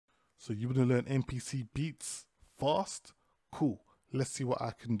So you want to learn MPC Beats fast? Cool. Let's see what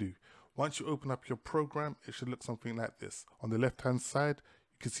I can do. Once you open up your program, it should look something like this. On the left hand side,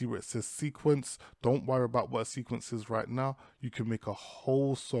 you can see where it says sequence. Don't worry about what a sequence is right now. You can make a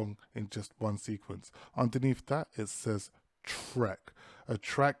whole song in just one sequence. Underneath that, it says track. A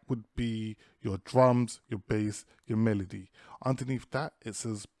track would be your drums, your bass, your melody. Underneath that, it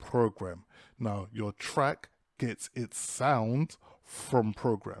says program. Now, your track gets its sound from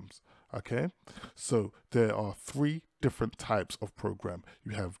programs. Okay, so there are three different types of program.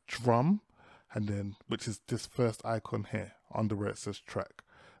 You have drum, and then, which is this first icon here under where it says track.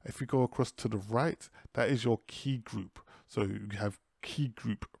 If you go across to the right, that is your key group. So you have key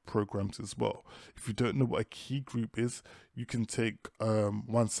group programs as well. If you don't know what a key group is, you can take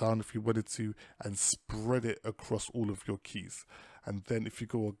one sound if you wanted to and spread it across all of your keys. And then if you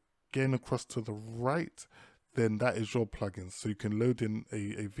go again across to the right, then that is your plugins. So you can load in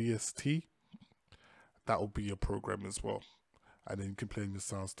a VST, that will be your program as well. And then you can play in your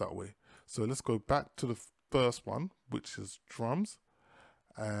sounds that way. So let's go back to the first one, which is drums.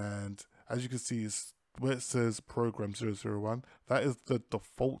 And as you can see, it's where it says program 001, that is the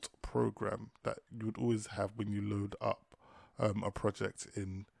default program that you would always have when you load up a project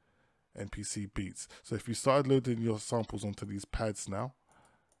in MPC Beats. So if you started loading your samples onto these pads now,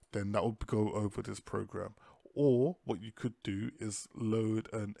 then that will go over this program. Or what you could do is load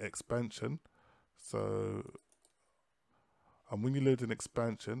an expansion. So, and when you load an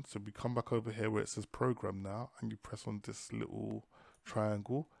expansion, so we come back over here where it says program now, and you press on this little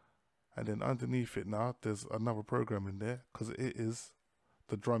triangle, and then underneath it now, there's another program in there because it is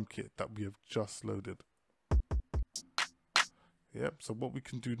the drum kit that we have just loaded. Yep, so what we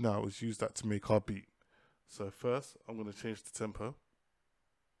can do now is use that to make our beat. So first, I'm going to change the tempo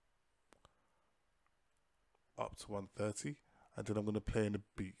up to 130, and then I'm going to play in a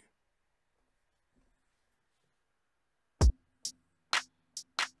beat.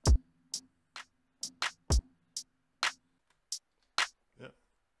 Yep,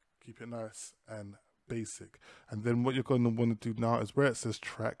 keep it nice and basic. And then what you're going to want to do now is where it says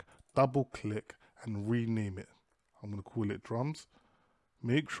track, double click and rename it. I'm going to call it drums.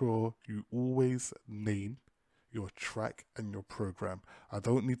 Make sure you always name your track and your program. I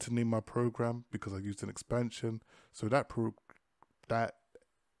don't need to name my program because I used an expansion, so that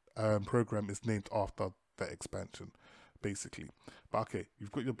program is named after that expansion, basically. But okay,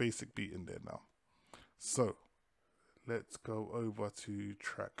 you've got your basic beat in there now. So let's go over to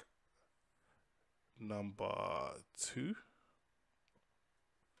track number 2,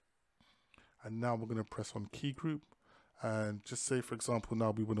 and now we're going to press on key group, and just say for example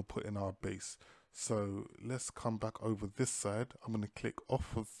now we want to put in our bass. So let's come back over this side. I'm going to click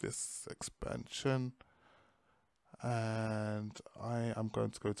off of this expansion, and I am going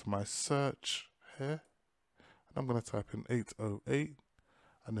to go to my search here, and I'm going to type in 808,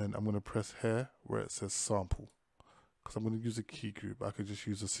 and then I'm going to press here where it says sample, because I'm going to use a key group. I could just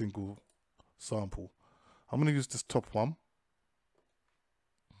use a single sample. I'm going to use this top one.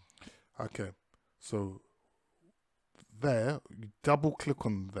 Okay, so there, you double click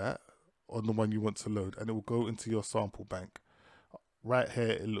on that, on the one you want to load, and it will go into your sample bank. Right here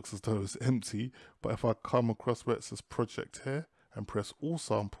it looks as though it's empty, but if I come across where it says project here and press all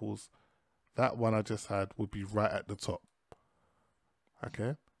samples, that one I just had would be right at the top.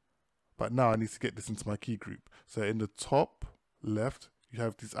 Okay, but now I need to get this into my key group. So in the top left you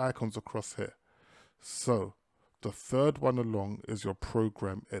have these icons across here. So the third one along is your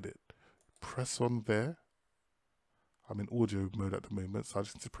program edit. Press on there. I'm in audio mode at the moment, so I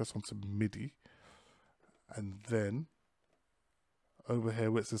just need to press onto MIDI, and then over here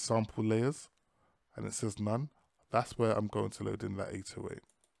where it says sample layers and it says none, that's where I'm going to load in that 808.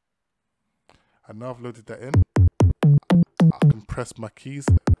 And now I've loaded that in, I can press my keys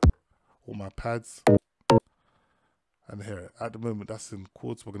or my pads and hear it. At the moment that's in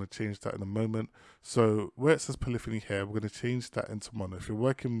chords, we're going to change that in a moment. So where it says polyphony here, we're going to change that into mono. If you're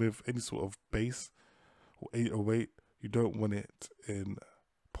working with any sort of bass or 808, you don't want it in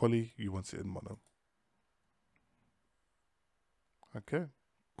poly, you want it in mono. Okay,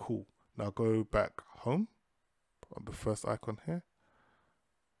 cool. Now go back home on the first icon here.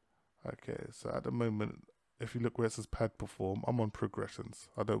 Okay, so at the moment, if you look where it says pad perform, I'm on progressions.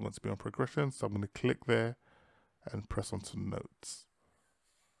 I don't want to be on progressions, so I'm going to click there and press onto notes.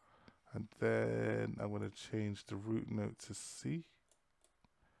 And then I'm going to change the root note to C.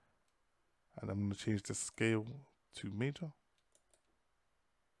 And I'm going to change the scale to major.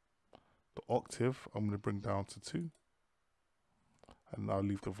 The octave I'm going to bring down to 2, and I'll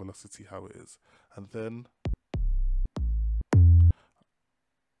leave the velocity how it is. And then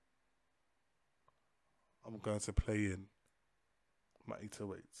I'm going to play in my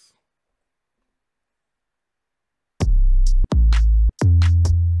 808s.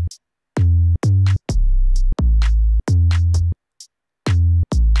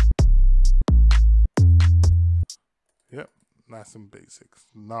 Yep, nice and basic.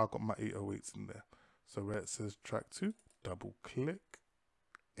 Now I've got my 808s in there. So where it says track 2, double click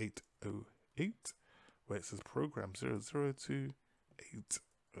 808. Where it says program 002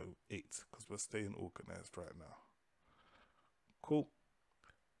 808, because we're staying organized right now. Cool.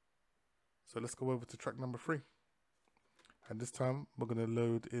 So let's go over to track number 3. And this time we're going to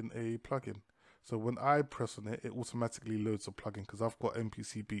load in a plugin. So when I press on it, it automatically loads a plugin because I've got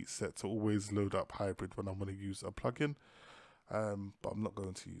MPC Beats set to always load up hybrid when I want to use a plugin. But I'm not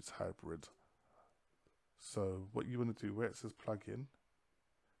going to use hybrid. So what you want to do, where it says plugin,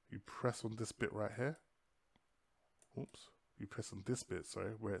 you press on this bit right here. Oops. You press on this bit,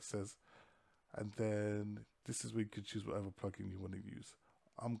 sorry, where it says, and then this is where you can choose whatever plugin you want to use.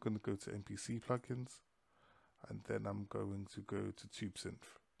 I'm going to go to MPC plugins, and then I'm going to go to Tube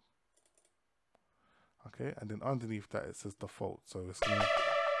Synth. Okay, and then underneath that it says default. So it's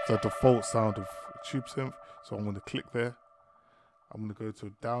the default sound of Tube Synth. So I'm going to click there. I'm going to go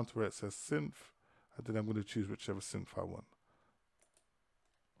to down to where it says synth, and then I'm going to choose whichever synth I want.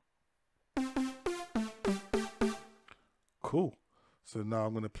 Cool. So now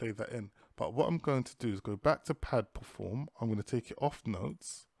I'm going to play that in. But what I'm going to do is go back to pad perform. I'm going to take it off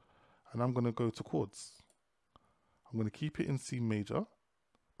notes, and I'm going to go to chords. I'm going to keep it in C major,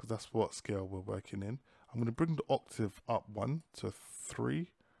 because that's what scale we're working in. I'm going to bring the octave up 1 to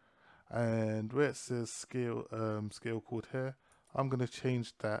 3, and where it says scale chord here, I'm going to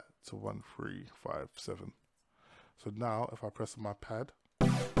change that to 1 3 5 7. So now if I press on my pad,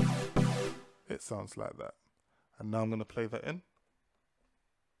 it sounds like that. And now I'm going to play that in.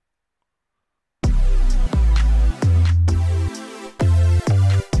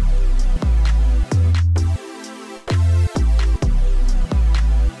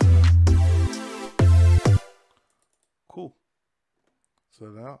 Cool. So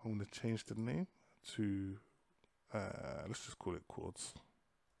now I'm going to change the name to, let's just call it chords.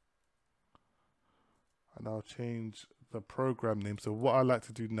 And I'll change the program name. So what I like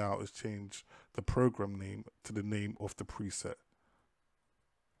to do now is change the program name to the name of the preset.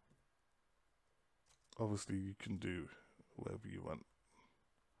 Obviously you can do whatever you want.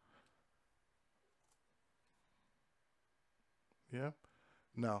 Yeah.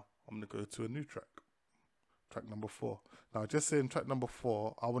 Now I'm going to go to a new track. Track number 4. Now just saying track number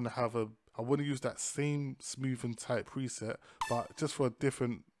 4, I want to use that same smooth and tight preset, but just for a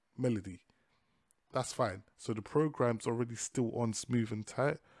different melody. That's fine. So the program's already still on smooth and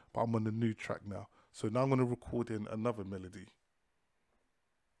tight, but I'm on the new track now. So now I'm going to record in another melody.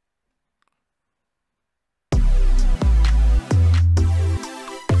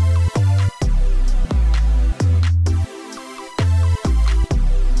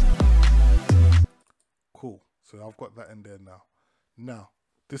 Cool. So I've got that in there now. Now,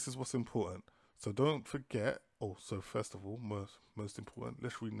 this is what's important. So don't forget, so first of all, most important,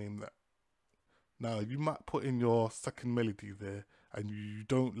 let's rename that. Now, you might put in your second melody there, and you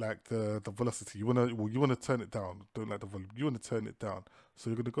don't like the velocity. You wanna turn it down. Don't like the volume. You wanna turn it down.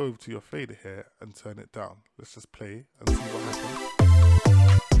 So you're gonna go over to your fader here and turn it down. Let's just play and see what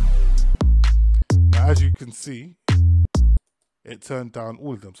happens. Now, as you can see, it turned down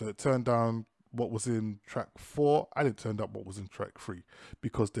all of them. So it turned down what was in track 4, and it turned up what was in track 3,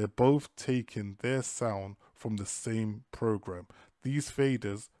 because they're both taking their sound from the same program. These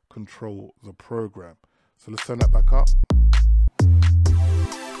faders control the program. So let's turn that back up.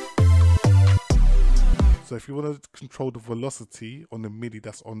 So if you want to control the velocity on the MIDI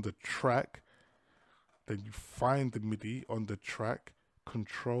that's on the track, then you find the MIDI on the track,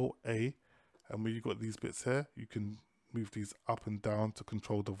 Control A, and when you got these bits here, you can move these up and down to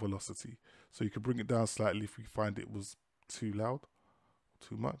control the velocity. So you can bring it down slightly if you find it was too loud,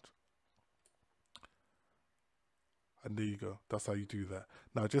 too much. And there you go. That's how you do that.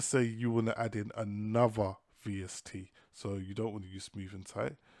 Now, just say you want to add in another VST. So you don't want to use smooth and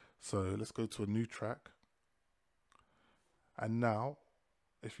tight. So let's go to a new track. And now,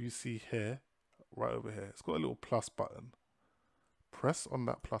 if you see here, right over here, it's got a little plus button. Press on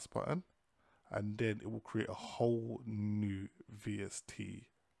that plus button, and then it will create a whole new VST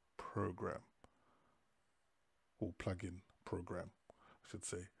program. Or plugin program, I should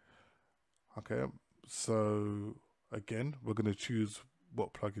say. Okay, so again, we're going to choose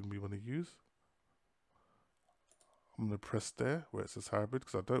what plugin we want to use. I'm going to press there where it says hybrid,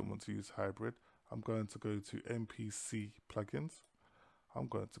 because I don't want to use hybrid. I'm going to go to MPC plugins. I'm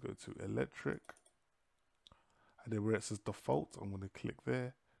going to go to electric. And then where it says default, I'm going to click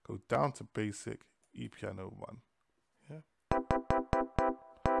there, go down to basic, E-piano 1. Yeah.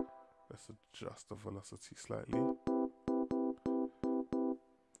 Let's adjust the velocity slightly.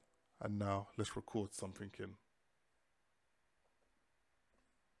 And now let's record something in.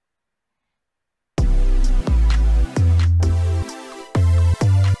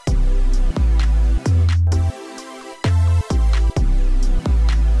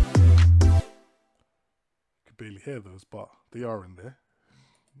 Barely hear those, but they are in there.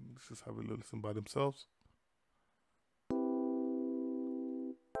 Let's just have a little listen by themselves.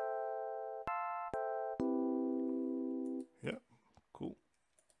 Yeah, cool.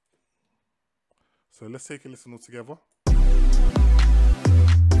 So let's take a listen all together.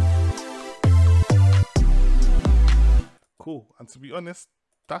 Cool. And to be honest,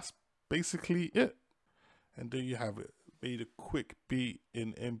 that's basically it. And there you have it. Made a quick beat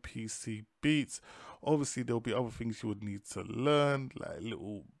in MPC Beats. Obviously, there'll be other things you would need to learn, like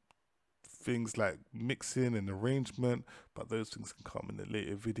little things like mixing and arrangement, but those things can come in a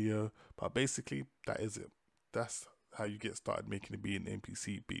later video. But basically, that is it. That's how you get started making a beat in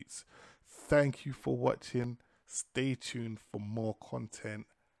MPC Beats. Thank you for watching. Stay tuned for more content.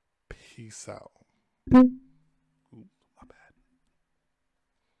 Peace out.